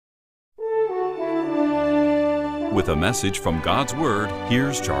With a message from God's Word,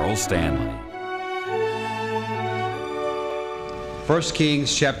 here's Charles Stanley. 1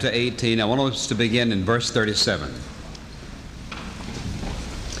 Kings chapter 18, I want us to begin in verse 37.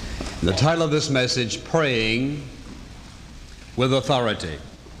 The title of this message, Praying with Authority.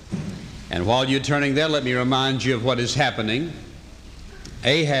 And while you're turning there, let me remind you of what is happening.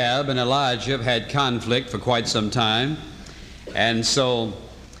 Ahab and Elijah have had conflict for quite some time, and so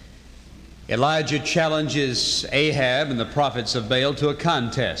Elijah challenges Ahab and the prophets of Baal to a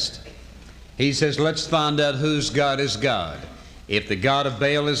contest. He says, let's find out whose God is God. If the God of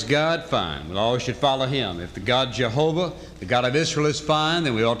Baal is God, fine. We all should follow him. If the God Jehovah, the God of Israel, is fine,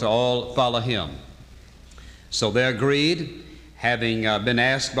 then we ought to all follow him. So they agreed, having been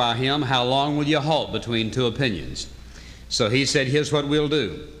asked by him, how long will you halt between two opinions? So he said, here's what we'll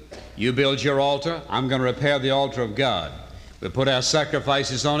do. You build your altar. I'm going to repair the altar of God. We'll put our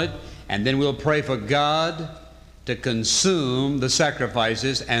sacrifices on it, and then we'll pray for God to consume the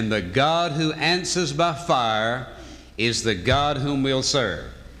sacrifices, and the God who answers by fire is the God whom we'll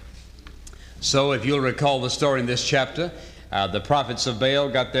serve. So if you'll recall the story in this chapter, the prophets of Baal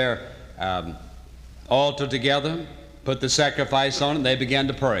got their altar together, put the sacrifice on it, and they began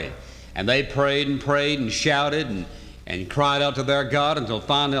to pray. And they prayed and shouted and cried out to their God until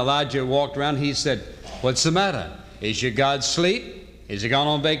finally Elijah walked around. He said, what's the matter? Is your God asleep? Is he gone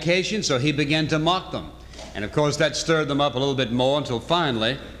on vacation? So he began to mock them. And of course that stirred them up a little bit more until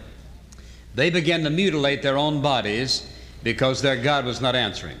finally they began to mutilate their own bodies because their God was not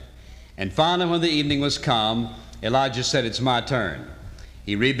answering. And finally when the evening was come, Elijah said, it's my turn.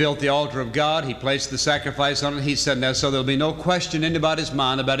 He rebuilt the altar of God. He placed the sacrifice on it. He said, now, so there'll be no question in anybody's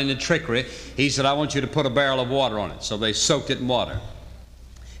mind about any trickery. He said, I want you to put a barrel of water on it. So they soaked it in water.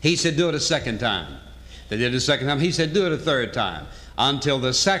 He said, do it a second time. They did it a second time. He said, do it a third time, until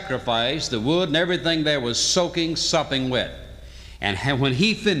the sacrifice, the wood and everything there was sopping wet. And when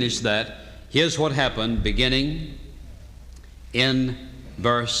he finished that, here's what happened beginning in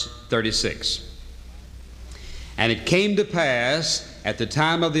verse 36. And it came to pass at the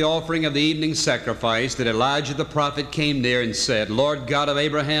time of the offering of the evening sacrifice that Elijah the prophet came near and said, Lord God of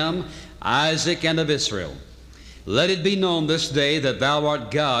Abraham, Isaac, and of Israel, let it be known this day that thou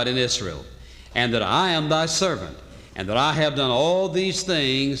art God in Israel, and that I am thy servant, and that I have done all these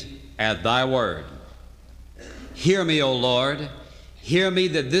things at thy word. Hear me, O Lord, hear me,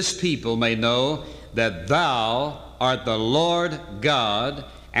 that this people may know that thou art the Lord God,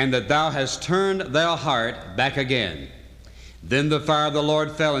 and that thou hast turned their heart back again. Then the fire of the Lord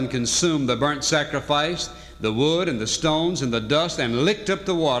fell and consumed the burnt sacrifice, the wood and the stones and the dust, and licked up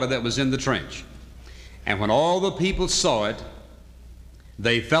the water that was in the trench. And when all the people saw it,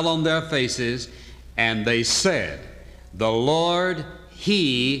 they fell on their faces, and they said, the Lord,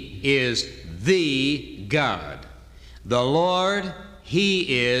 he is the God. The Lord,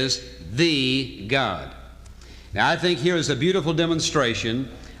 he is the God. Now I think here is a beautiful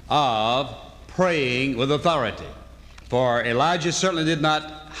demonstration of praying with authority. For Elijah certainly did not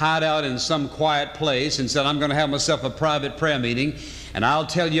hide out in some quiet place and said, I'm going to have myself a private prayer meeting, and I'll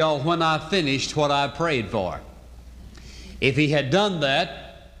tell you all when I finished what I prayed for. If he had done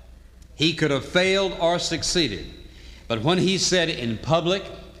that, he could have failed or succeeded. But when he said in public,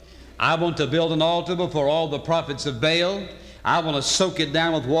 I want to build an altar before all the prophets of Baal, I want to soak it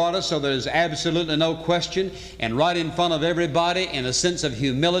down with water so there's absolutely no question, and right in front of everybody in a sense of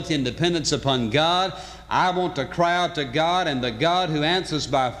humility and dependence upon God, I want to cry out to God, and the God who answers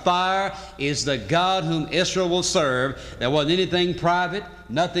by fire is the God whom Israel will serve. There wasn't anything private,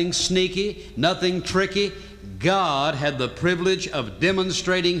 nothing sneaky, nothing tricky. God had the privilege of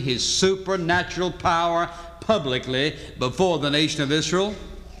demonstrating his supernatural power publicly before the nation of Israel.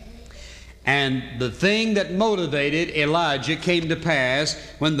 And the thing that motivated Elijah came to pass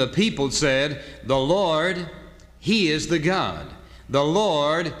when the people said, the Lord, he is the God. The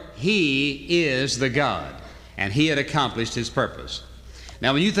Lord, he is the God. And he had accomplished his purpose.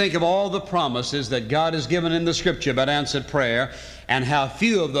 Now when you think of all the promises that God has given in the Scripture about answered prayer, and how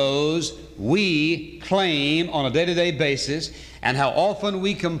few of those we claim on a day-to-day basis, and how often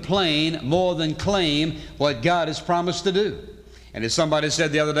we complain more than claim what God has promised to do. And as somebody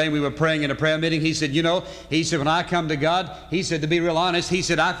said the other day, we were praying in a prayer meeting, he said, when I come to God, he said, to be real honest, he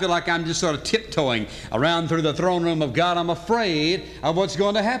said, I feel like I'm just sort of tiptoeing around through the throne room of God. I'm afraid of what's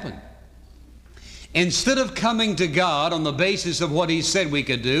going to happen. Instead of coming to God on the basis of what he said we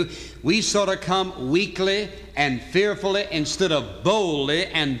could do, we sort of come weakly and fearfully instead of boldly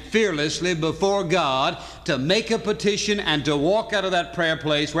and fearlessly before God to make a petition and to walk out of that prayer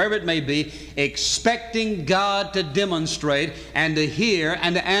place, wherever it may be, expecting God to demonstrate and to hear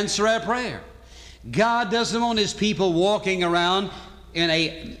and to answer our prayer. God doesn't want His people walking around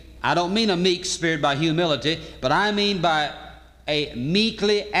in I don't mean a meek spirit by humility, but I mean by a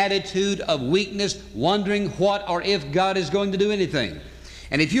meekly attitude of weakness, wondering what or if God is going to do anything.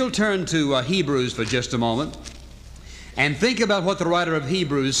 And if you'll turn to Hebrews for just a moment and think about what the writer of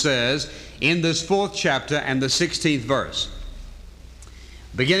Hebrews says in this 4th chapter and the 16th verse.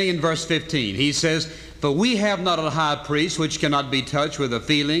 Beginning in verse 15, he says, "For we have not a high priest which cannot be touched with the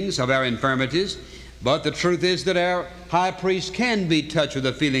feelings of our infirmities, but the truth is that our high priest can be touched with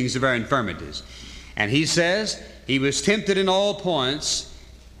the feelings of our infirmities. And he says, he was tempted in all points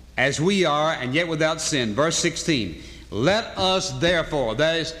as we are, and yet without sin." Verse 16, "Let us therefore,"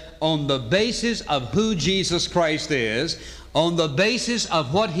 that is, on the basis of who Jesus Christ is, on the basis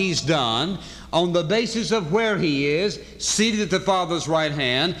of what He's done, on the basis of where He is, seated at the Father's right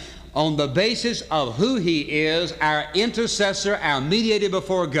hand, on the basis of who He is, our intercessor, our mediator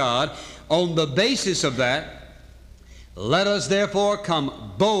before God, on the basis of that, let us therefore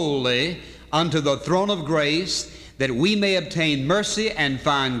come boldly unto the throne of grace, that we may obtain mercy and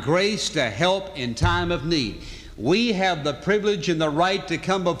find grace to help in time of need. We have the privilege and the right to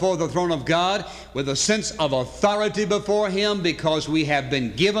come before the throne of God with a sense of authority before Him, because we have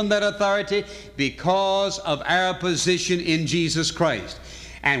been given that authority because of our position in Jesus Christ.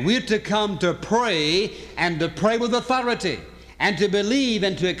 And we're to come to pray, and to pray with authority, and to believe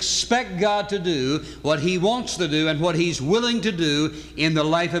and to expect God to do what He wants to do and what He's willing to do in the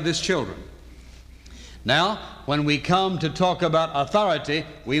life of His children. Now, when we come to talk about authority,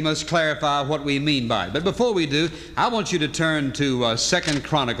 we must clarify what we mean by it. But before we do, I want you to turn to 2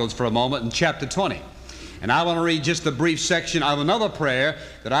 Chronicles for a moment in chapter 20. And I want to read just a brief section of another prayer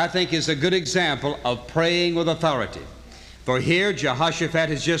that I think is a good example of praying with authority. For here Jehoshaphat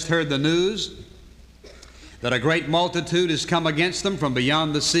has just heard the news that a great multitude has come against them from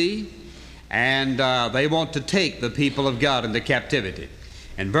beyond the sea, and they want to take the people of God into captivity.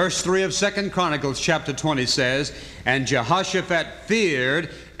 And verse 3 of 2 Chronicles chapter 20 says, "And Jehoshaphat feared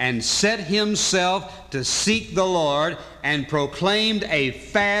and set himself to seek the Lord, and proclaimed a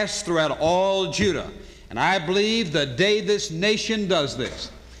fast throughout all Judah." And I believe the day this nation does this,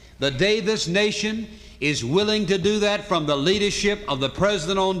 the day this nation is willing to do that from the leadership of the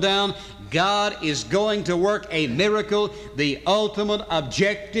president on down, God is going to work a miracle, the ultimate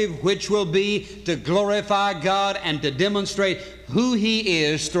objective, which will be to glorify God and to demonstrate who He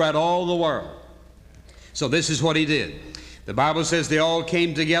is throughout all the world. So this is what He did. The Bible says they all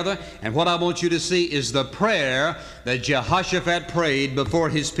came together, and what I want you to see is the prayer that Jehoshaphat prayed before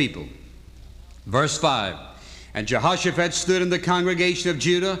his people. Verse 5, "And Jehoshaphat stood in the congregation of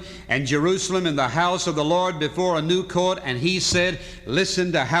Judah and Jerusalem in the house of the Lord before a new court, and he said,"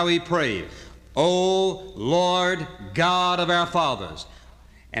 listen to how he prayed, "O Lord God of our fathers."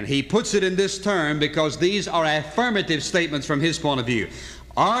 And he puts it in this term because these are affirmative statements from his point of view.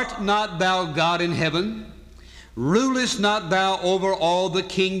 "Art not thou God in heaven? Rulest not thou over all the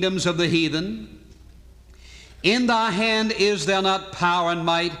kingdoms of the heathen? In thy hand is there not power and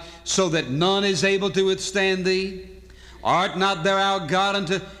might, so that none is able to withstand thee? Art not thou our God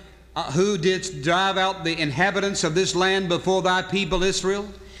unto who didst drive out the inhabitants of this land before thy people Israel,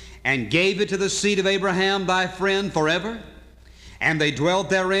 and gave it to the seed of Abraham thy friend forever? And they dwelt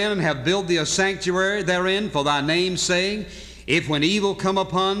therein, and have built thee a sanctuary therein for thy name's sake. If when evil come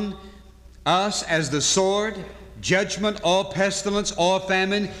upon us as the sword, judgment, or pestilence, or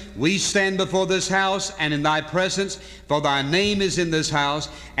famine, we stand before this house and in thy presence, for thy name is in this house,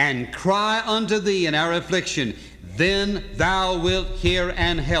 and cry unto thee in our affliction, then thou wilt hear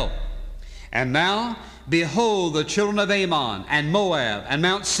and help. And now, behold, the children of Ammon and Moab and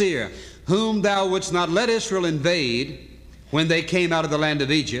Mount Seir, whom thou wouldst not let Israel invade when they came out of the land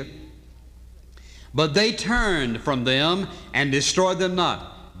of Egypt, but they turned from them and destroyed them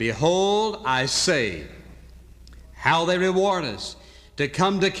not. Behold, I say, how they reward us, to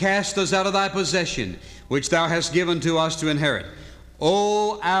come to cast us out of thy possession, which thou hast given to us to inherit.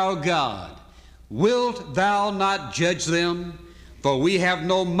 O our God, wilt thou not judge them? For we have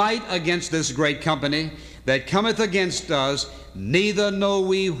no might against this great company that cometh against us, neither know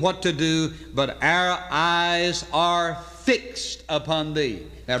we what to do, but our eyes are fixed upon thee.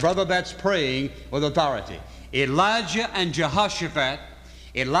 Now, brother, that's praying with authority. Elijah and Jehoshaphat,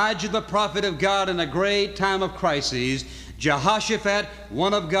 Elijah the prophet of God in a great time of crises, Jehoshaphat,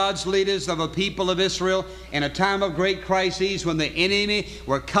 one of God's leaders of the people of Israel, in a time of great crises when the enemy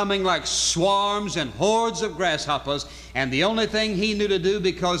were coming like swarms and hordes of grasshoppers, and the only thing he knew to do,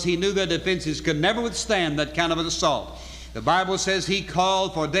 because he knew their defenses could never withstand that kind of an assault, the Bible says he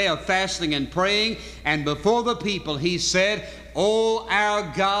called for a day of fasting and praying, and before the people he said, "O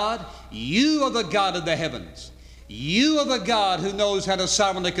our God, you are the God of the heavens. You are the God who knows how to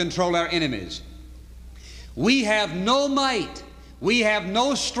sovereignly control our enemies. We have no might. We have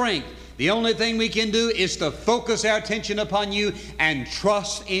no strength. The only thing we can do is to focus our attention upon you and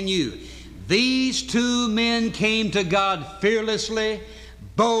trust in you." These two men came to God fearlessly,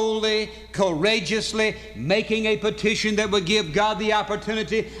 boldly, courageously, making a petition that would give God the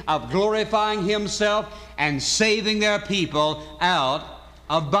opportunity of glorifying Himself and saving their people out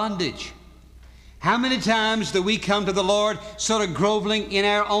of bondage. How many times do we come to the Lord sort of groveling in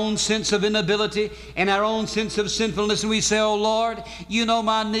our own sense of inability, in our own sense of sinfulness, and we say, "Oh Lord, you know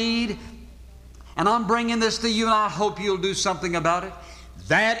my need, and I'm bringing this to you, and I hope you'll do something about it"?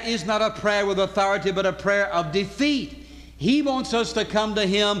 That is not a prayer with authority, but a prayer of defeat. He wants us to come to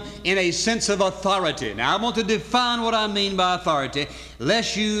Him in a sense of authority. Now, I want to define what I mean by authority,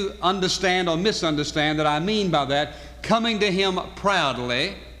 lest you understand or misunderstand that I mean by that coming to Him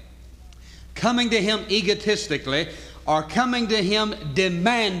proudly, coming to Him egotistically, or coming to Him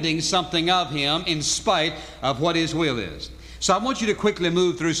demanding something of Him in spite of what His will is. So I want you to quickly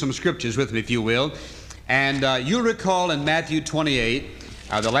move through some scriptures with me, if you will. And you'll recall in Matthew 28,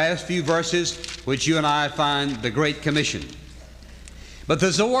 the last few verses, which you and I find the Great Commission. But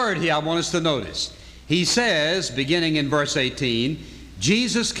there's a word here I want us to notice. He says, beginning in verse 18,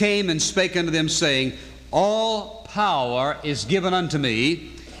 "Jesus came and spake unto them, saying, All power is given unto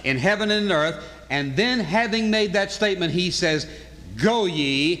me in heaven and in earth." And then, having made that statement, He says, "Go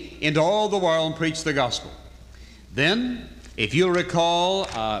ye into all the world and preach the gospel." Then, if you'll recall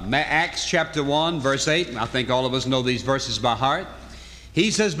Acts chapter 1, verse 8, I think all of us know these verses by heart. He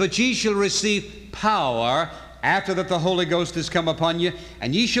says, "But ye shall receive power after that the Holy Ghost is come upon you,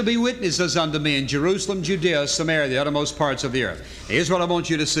 and ye shall be witnesses unto me in Jerusalem, Judea, Samaria, the uttermost parts of the earth." Here's what I want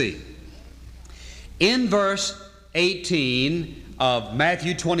you to see. In verse 18 of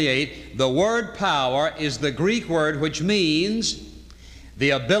Matthew 28, the word power is the Greek word which means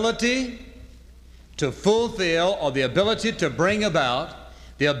the ability to fulfill, or the ability to bring about,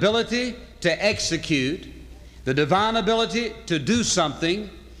 the ability to execute, the divine ability to do something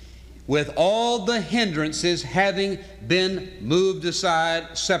with all the hindrances having been moved aside,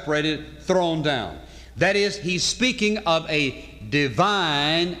 separated, thrown down. That is, he's speaking of a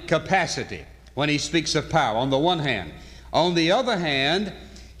divine capacity when he speaks of power, on the one hand. On the other hand,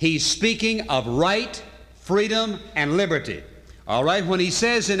 he's speaking of right, freedom, and liberty. All right, when he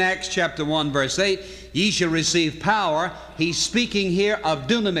says in Acts chapter 1, verse 8, "Ye shall receive power," he's speaking here of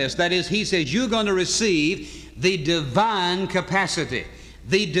dunamis. That is, he says you're going to receive the divine capacity,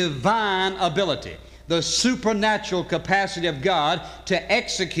 the divine ability, the supernatural capacity of God to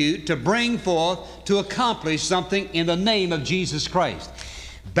execute, to bring forth, to accomplish something in the name of Jesus Christ.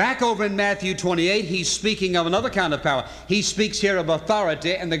 Back over in Matthew 28, he's speaking of another kind of power. He speaks here of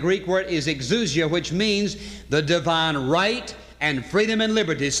authority, and the Greek word is exousia, which means the divine right and freedom and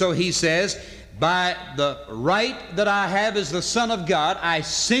liberty. So he says, "By the right that I have as the Son of God, I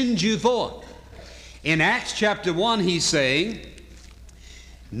send you forth." In Acts chapter 1, he's saying,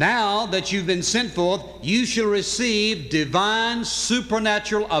 "Now that you've been sent forth, you shall receive divine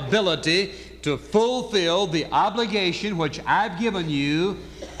supernatural ability to fulfill the obligation which I've given you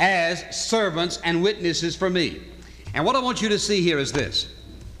as servants and witnesses for me." And what I want you to see here is this,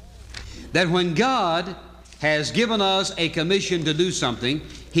 that when God has given us a commission to do something,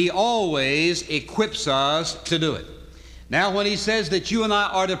 He always equips us to do it. Now, when He says that you and I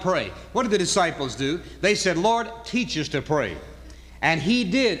are to pray, what did the disciples do? They said, "Lord, teach us to pray." And He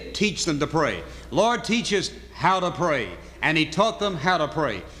did teach them to pray. "Lord, teach us how to pray." And He taught them how to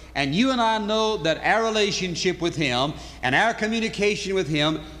pray. And you and I know that our relationship with Him and our communication with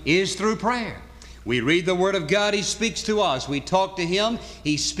Him is through prayer. We read the Word of God, He speaks to us. We talk to Him,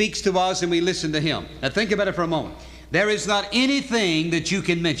 He speaks to us, and we listen to Him. Now think about it for a moment. There is not anything that you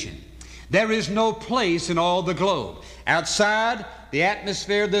can mention. There is no place in all the globe, outside the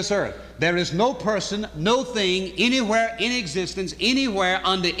atmosphere of this earth, there is no person, no thing, anywhere in existence, anywhere,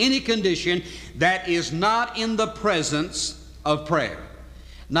 under any condition, that is not in the presence of prayer.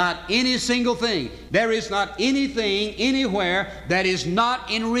 Not any single thing. There is not anything, anywhere, that is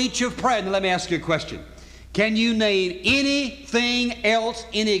not in reach of prayer. Now let me ask you a question. Can you name anything else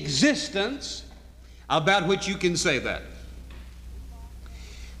in existence about which you can say that?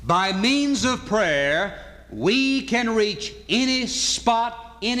 By means of prayer, we can reach any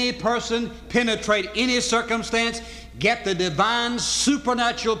spot, any person, penetrate any circumstance, get the divine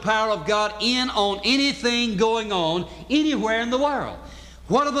supernatural power of God in on anything going on anywhere in the world.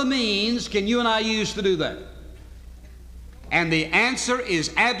 What are the means can you and I use to do that? And the answer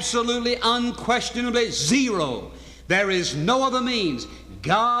is absolutely, unquestionably zero. There is no other means.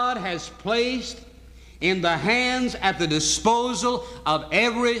 God has placed in the hands, at the disposal of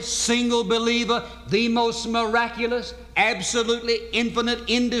every single believer, the most miraculous, absolutely infinite,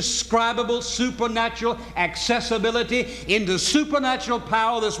 indescribable, supernatural accessibility into supernatural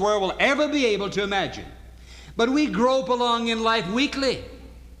power this world will ever be able to imagine. But we grope along in life weakly.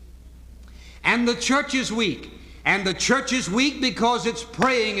 And the church is weak. And the church is weak because its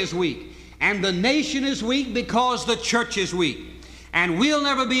praying is weak. And the nation is weak because the church is weak. And we'll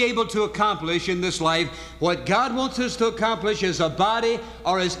never be able to accomplish in this life what God wants us to accomplish as a body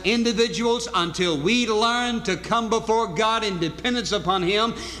or as individuals until we learn to come before God in dependence upon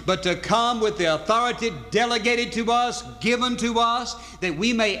Him, but to come with the authority delegated to us, given to us, that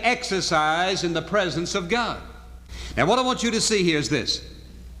we may exercise in the presence of God. Now, what I want you to see here is this.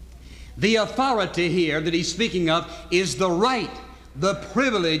 The authority here that he's speaking of is the right, the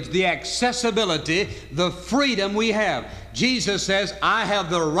privilege, the accessibility, the freedom we have. Jesus says, I have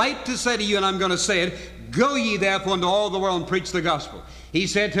the right to say to you, and I'm going to say it, go ye therefore into all the world and preach the gospel. He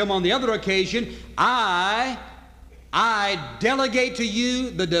said to him on the other occasion, I delegate to you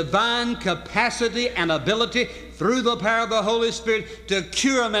the divine capacity and ability through the power of the Holy Spirit to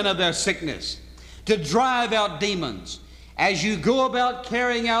cure men of their sickness, to drive out demons. As you go about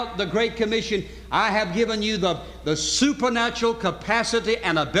carrying out the Great Commission, I have given you the supernatural capacity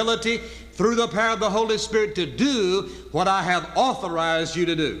and ability through the power of the Holy Spirit to do what I have authorized you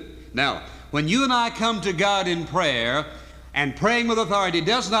to do. Now, when you and I come to God in prayer, and praying with authority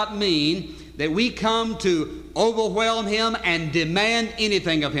does not mean that we come to overwhelm Him and demand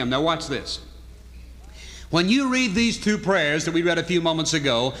anything of Him. Now watch this. When you read these two prayers that we read a few moments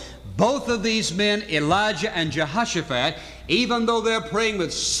ago, both of these men, Elijah and Jehoshaphat, even though they're praying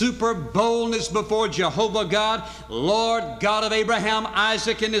with super boldness before Jehovah God, Lord God of Abraham,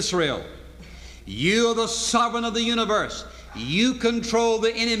 Isaac, and Israel, you are the sovereign of the universe. You control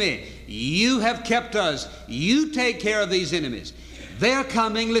the enemy. You have kept us. You take care of these enemies. They're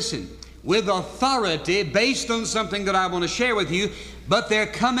coming, listen, with authority based on something that I want to share with you, but they're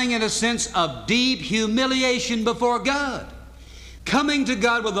coming in a sense of deep humiliation before God. Coming to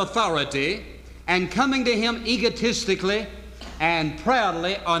God with authority and coming to Him egotistically and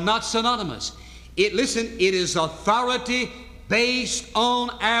proudly are not synonymous. It is authority based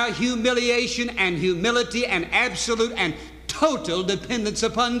on our humiliation and humility and absolute and total dependence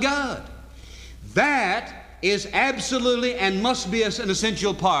upon God. That is absolutely and must be an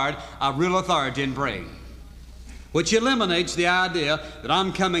essential part of real authority in praying, which eliminates the idea that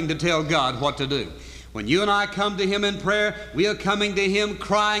I'm coming to tell God what to do. When you and I come to Him in prayer, we are coming to Him,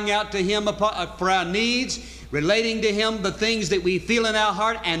 crying out to Him for our needs, relating to Him the things that we feel in our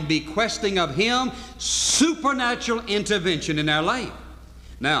heart, and bequesting of Him supernatural intervention in our life.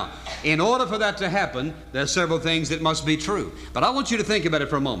 Now, in order for that to happen, there are several things that must be true. But I want you to think about it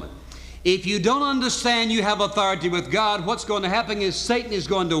for a moment. If you don't understand you have authority with God, what's going to happen is Satan is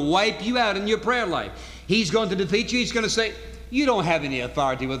going to wipe you out in your prayer life. He's going to defeat you. He's going to say, you don't have any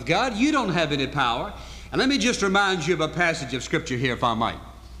authority with God. You don't have any power. And let me just remind you of a passage of Scripture here, if I might.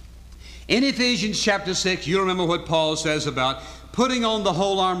 In Ephesians chapter 6, you remember what Paul says about putting on the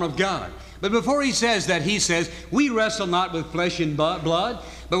whole armor of God. But before he says that, he says, we wrestle not with flesh and blood,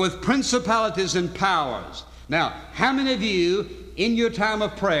 but with principalities and powers. Now, how many of you in your time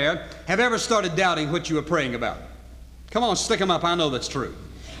of prayer have ever started doubting what you were praying about? Come on, stick them up. I know that's true.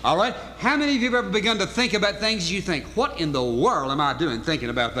 All right? How many of you have ever begun to think about things you think, what in the world am I doing thinking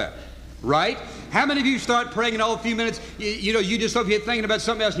about that? Right? How many of you start praying in all a few minutes, you just over here thinking about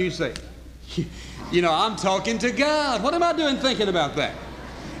something else and you say, I'm talking to God. What am I doing thinking about that?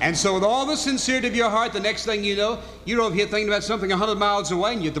 And so with all the sincerity of your heart, the next thing you know, you're over here thinking about something 100 miles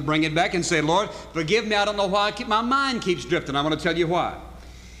away, and you have to bring it back and say, Lord, forgive me, I don't know why my mind keeps drifting. I want to tell you why.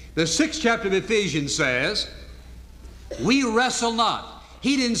 The 6th chapter of Ephesians says, we wrestle not.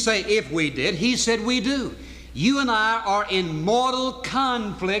 He didn't say if we did. He said we do. You and I are in mortal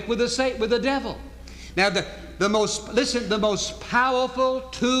conflict with the devil. Now, the most powerful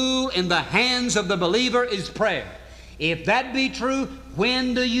tool in the hands of the believer is prayer. If that be true, where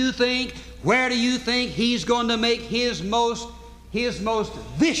do you think he's going to make his most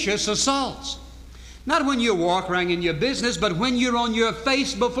vicious assaults? Not when you walk around in your business, but when you're on your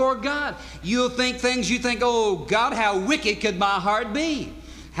face before God. You'll think things you think, oh God, how wicked could my heart be?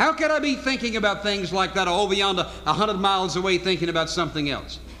 How could I be thinking about things like that over yonder 100 miles away thinking about something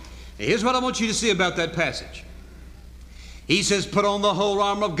else? Here's what I want you to see about that passage. He says, put on the whole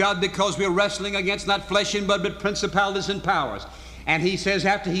armor of God, because we're wrestling against not flesh and blood, but principalities and powers. And he says,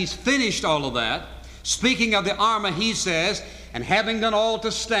 after he's finished all of that, speaking of the armor, he says, and having done all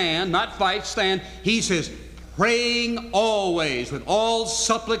to stand, not fight, stand, he says, praying always with all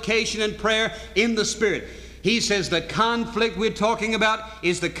supplication and prayer in the Spirit. He says the conflict we're talking about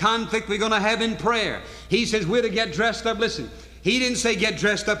is the conflict we're going to have in prayer. He says we're to get dressed up. Listen, he didn't say get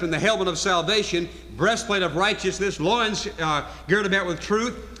dressed up in the helmet of salvation, breastplate of righteousness, loins girded about with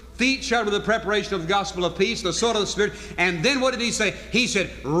truth, feet shod with the preparation of the gospel of peace, the sword of the Spirit. And then what did he say? He said,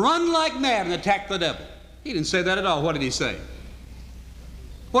 run like mad and attack the devil. He didn't say that at all. What did he say?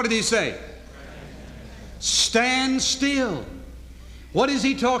 What did he say? Stand still. What is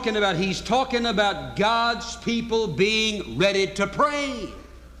he talking about? He's talking about God's people being ready to pray.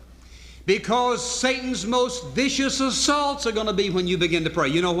 Because Satan's most vicious assaults are going to be when you begin to pray.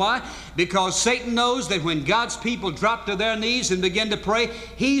 You know why? Because Satan knows that when God's people drop to their knees and begin to pray,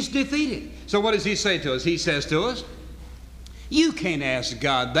 he's defeated. So what does he say to us? He says to us, you can't ask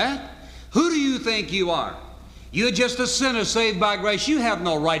God that. Who do you think you are? You're just a sinner saved by grace. You have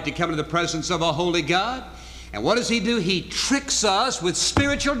no right to come into the presence of a holy God. And what does he do? He tricks us with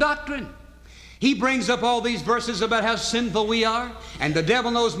spiritual doctrine. He brings up all these verses about how sinful we are, and the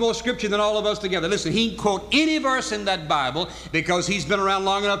devil knows more Scripture than all of us together. Listen, he can quote any verse in that Bible because he's been around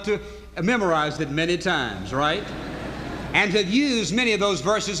long enough to memorize it many times, right? And to use many of those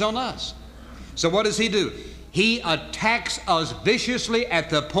verses on us. So what does he do? He attacks us viciously at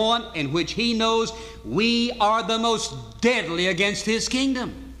the point in which he knows we are the most deadly against his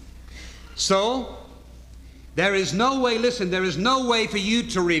kingdom. So, there is no way, listen, there is no way for you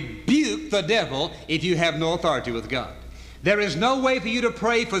to rebuke the devil if you have no authority with God. There is no way for you to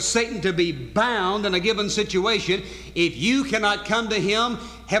pray for Satan to be bound in a given situation if you cannot come to him.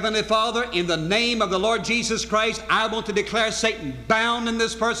 Heavenly Father, in the name of the Lord Jesus Christ, I want to declare Satan bound in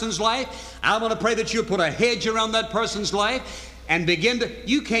this person's life. I want to pray that you put a hedge around that person's life and begin to,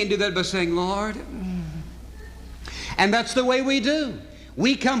 you can't do that by saying, Lord. And that's the way we do.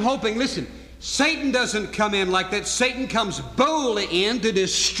 We come hoping, listen, Satan doesn't come in like that. Satan comes boldly in to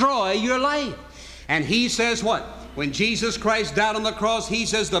destroy your life. And he says what? When Jesus Christ died on the cross, he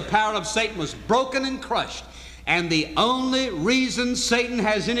says the power of Satan was broken and crushed. And the only reason Satan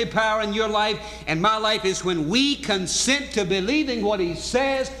has any power in your life and my life is when we consent to believing what he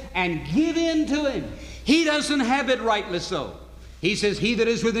says and give in to him. He doesn't have it rightly so. He says, he that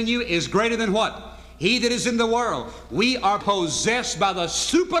is within you is greater than what? He that is in the world. We are possessed by the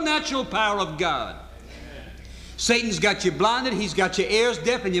supernatural power of God. Satan's got you blinded, he's got your ears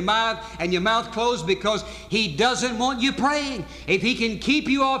deaf and your mouth closed because he doesn't want you praying. If he can keep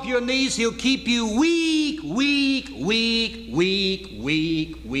you off your knees, he'll keep you weak.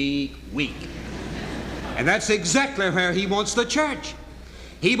 And that's exactly where he wants the church.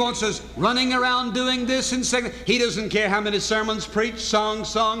 He wants us running around doing this and saying, he doesn't care how many sermons preached, sung,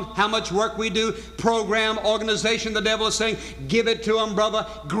 how much work we do, program, organization. The devil is saying, give it to him, brother.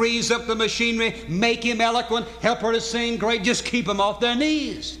 Grease up the machinery, make him eloquent, help her to sing great. Just keep them off their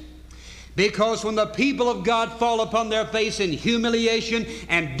knees. Because when the people of God fall upon their face in humiliation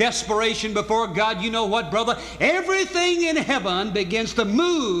and desperation before God, you know what, brother? Everything in heaven begins to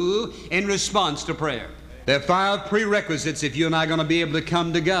move in response to prayer. There are 5 prerequisites if you and I are going to be able to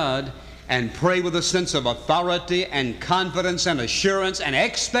come to God and pray with a sense of authority and confidence and assurance and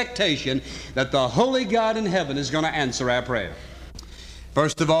expectation that the holy God in heaven is going to answer our prayer.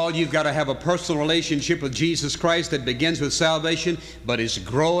 First of all, you've got to have a personal relationship with Jesus Christ that begins with salvation, but is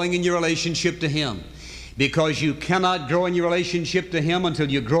growing in your relationship to him. Because you cannot grow in your relationship to him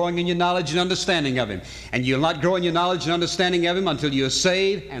until you're growing in your knowledge and understanding of him. And you'll not grow in your knowledge and understanding of him until you're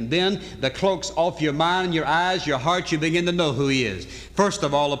saved, and then the cloak's off your mind and your eyes, your heart, you begin to know who he is. First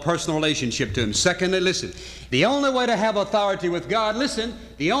of all, a personal relationship to him. Secondly, listen, the only way to have authority with God, listen,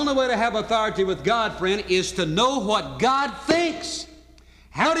 the only way to have authority with God, friend, is to know what God thinks.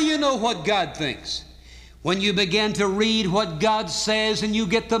 How do you know what God thinks? When you begin to read what God says and you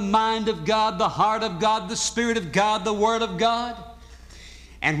get the mind of God, the heart of God, the Spirit of God, the Word of God.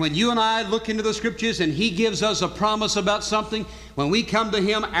 And when you and I look into the Scriptures and he gives us a promise about something, when we come to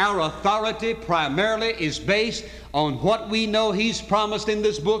him, our authority primarily is based on what we know he's promised in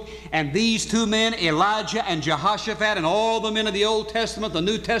this book. And these 2 men, Elijah and Jehoshaphat, and all the men of the Old Testament, the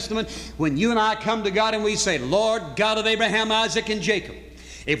New Testament, when you and I come to God and we say, Lord God of Abraham, Isaac, and Jacob,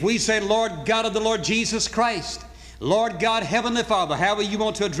 if we say, Lord God of the Lord Jesus Christ, Lord God, Heavenly Father, however you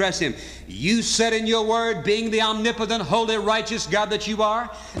want to address him, you said in your word, being the omnipotent, holy, righteous God that you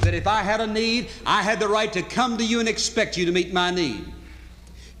are, that if I had a need, I had the right to come to you and expect you to meet my need.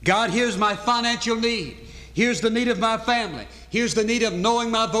 God, here's my financial need. Here's the need of my family. Here's the need of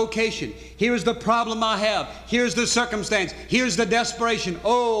knowing my vocation. Here's the problem I have. Here's the circumstance. Here's the desperation.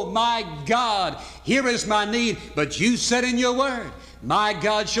 Oh, my God, here is my need. But you said in your word My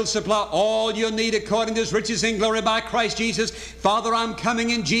God shall supply all your need according to his riches in glory by Christ Jesus. Father, I'm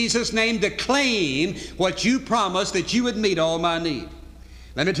coming in Jesus' name to claim what you promised, that you would meet all my need.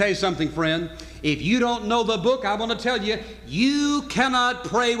 Let me tell you something, friend. If you don't know the book, I want to tell you, you cannot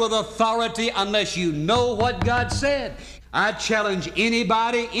pray with authority unless you know what God said. I challenge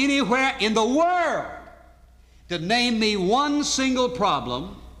anybody, anywhere in the world, to name me one single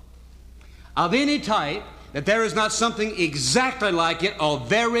problem of any type that there is not something exactly like it or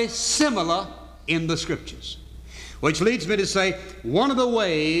very similar in the Scriptures. Which leads me to say, one of the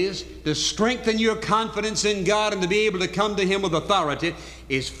ways to strengthen your confidence in God and to be able to come to him with authority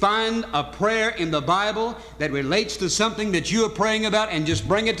is find a prayer in the Bible that relates to something that you are praying about and just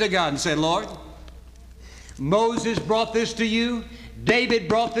bring it to God and say, Lord, Moses brought this to you, David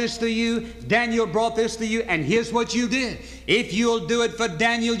brought this to you, Daniel brought this to you, and here's what you did. If you'll do it for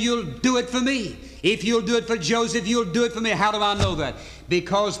Daniel, you'll do it for me. If you'll do it for Joseph, you'll do it for me. How do I know that?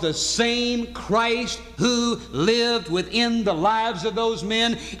 Because the same Christ who lived within the lives of those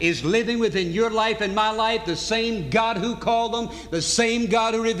men is living within your life and my life. The same God who called them, the same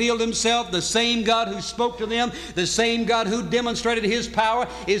God who revealed himself, the same God who spoke to them, the same God who demonstrated his power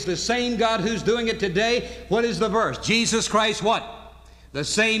is the same God who's doing it today. What is the verse? Jesus Christ what? The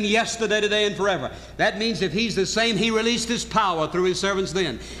same yesterday, today, and forever. That means if he's the same, he released his power through his servants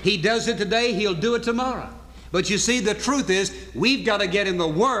then. He does it today, he'll do it tomorrow. But you see, the truth is, we've got to get in the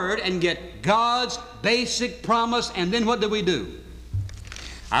Word and get God's basic promise, and then what do?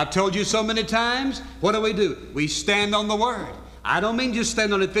 I've told you so many times, what do? We stand on the Word. I don't mean just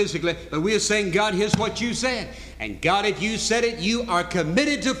stand on it physically, but we are saying, God, here's what you said. And God, if you said it, you are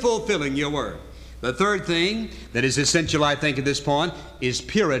committed to fulfilling your Word. The third thing that is essential, I think, at this point is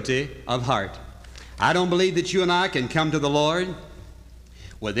purity of heart. I don't believe that you and I can come to the Lord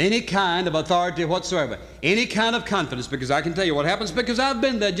with any kind of authority whatsoever, any kind of confidence, because I can tell you what happens, because I've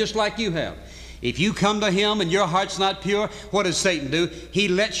been there just like you have. If you come to him and your heart's not pure, what does Satan do? He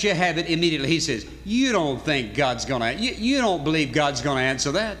lets you have it immediately. He says, you don't think God's going to, you don't believe God's going to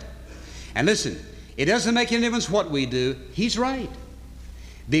answer that. And listen, it doesn't make any difference what we do. He's right.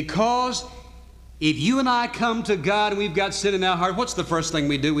 Because if you and I come to God and we've got sin in our heart, what's the first thing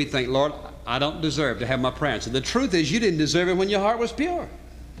we do? We think, Lord, I don't deserve to have my prayer answered. The truth is, you didn't deserve it when your heart was pure.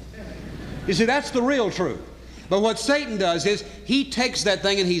 You see, that's the real truth. But what Satan does is, he takes that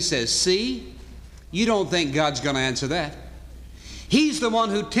thing and he says, see, you don't think God's going to answer that. He's the one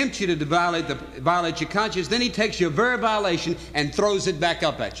who tempts you to violate your conscience. Then he takes your very violation and throws it back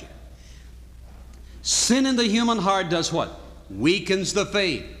up at you. Sin in the human heart does what? Weakens the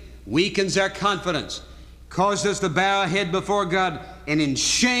faith. Weakens our confidence, causes us to bow our head before God, and in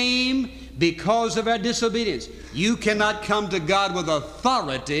shame because of our disobedience. You cannot come to God with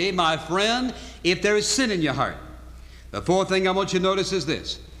authority, my friend, if there is sin in your heart. The fourth thing I want you to notice is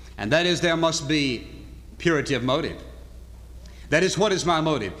this, and that is there must be purity of motive. That is, what is my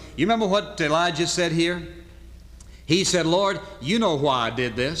motive? You remember what Elijah said here? He said, Lord, you know why I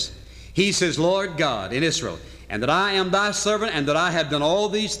did this. He says, Lord God, in Israel, and that I am thy servant, and that I have done all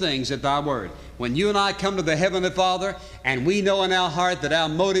these things at thy word. When you and I come to the Heavenly Father, and we know in our heart that our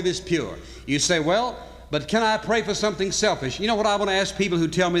motive is pure, you say, well, but can I pray for something selfish? You know what I want to ask people who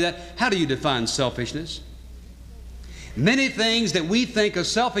tell me that? How do you define selfishness? Many things that we think are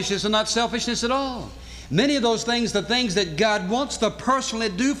selfishness are not selfishness at all. Many of those things, the things that God wants to personally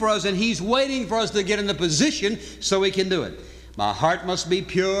do for us, and he's waiting for us to get in a position so he can do it. My heart must be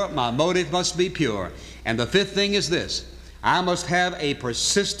pure, my motive must be pure. And the fifth thing is this, I must have a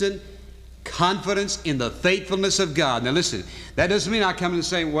persistent confidence in the faithfulness of God. Now listen, that doesn't mean I come and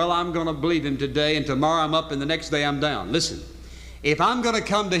say, well, I'm going to believe him today, and tomorrow I'm up, and the next day I'm down. Listen, if I'm going to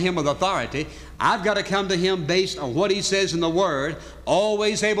come to him with authority, I've got to come to him based on what he says in the Word,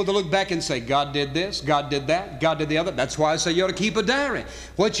 always able to look back and say, God did this, God did that, God did the other. That's why I say you ought to keep a diary.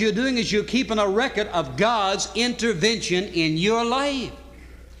 What you're doing is you're keeping a record of God's intervention in your life.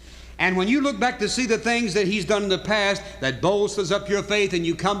 And when you look back to see the things that he's done in the past, that bolsters up your faith, and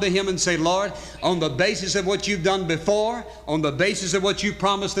you come to him and say, Lord, on the basis of what you've done before, on the basis of what you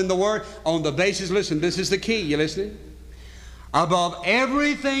promised in the Word, on the basis, listen, this is the key, you listening? Above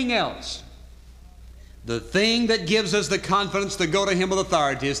everything else, the thing that gives us the confidence to go to him with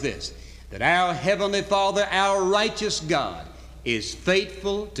authority is this, that our Heavenly Father, our righteous God, is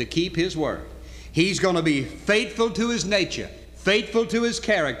faithful to keep his word. He's going to be faithful to his nature, faithful to his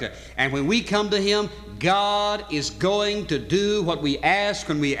character. And when we come to him, God is going to do what we ask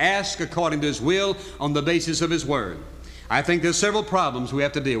when we ask according to his will on the basis of his word. I think there's several problems we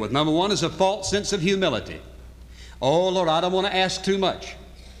have to deal with. Number one is a false sense of humility. Oh, Lord, I don't want to ask too much.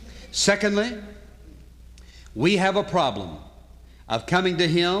 Secondly, we have a problem of coming to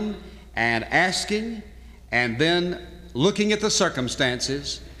Him and asking and then looking at the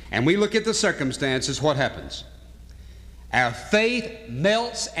circumstances. And we look at the circumstances, what happens? Our faith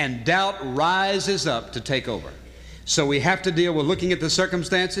melts and doubt rises up to take over. So we have to deal with looking at the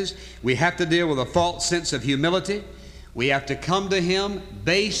circumstances. We have to deal with a false sense of humility. We have to come to Him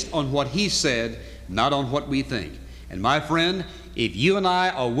based on what He said, not on what we think. And my friend, if you and I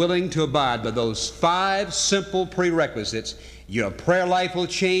are willing to abide by those 5 simple prerequisites, your prayer life will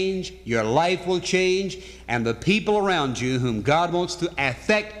change, your life will change, and the people around you whom God wants to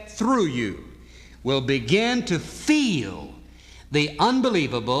affect through you will begin to feel the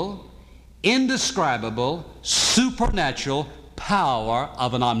unbelievable, indescribable, supernatural power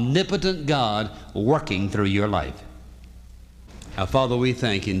of an omnipotent God working through your life. Our Father, we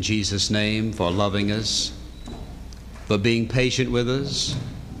thank in Jesus' name for loving us, for being patient with us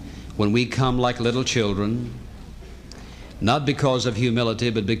when we come like little children, not because of humility,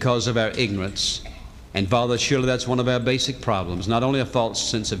 but because of our ignorance. And Father, surely that's one of our basic problems, not only a false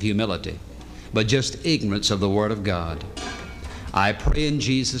sense of humility, but just ignorance of the Word of God. I pray in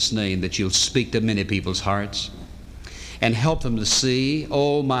Jesus' name that You'll speak to many people's hearts and help them to see,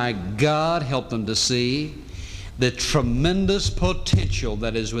 oh my God, help them to see the tremendous potential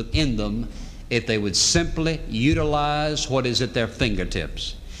that is within them if they would simply utilize what is at their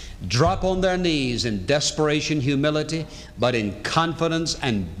fingertips. Drop on their knees in desperation, humility, but in confidence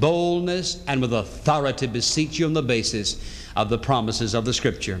and boldness and with authority beseech You on the basis of the promises of the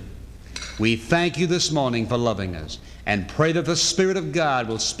Scripture. We thank You this morning for loving us and pray that the Spirit of God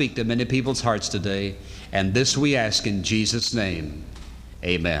will speak to many people's hearts today. And this we ask in Jesus' name.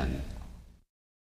 Amen.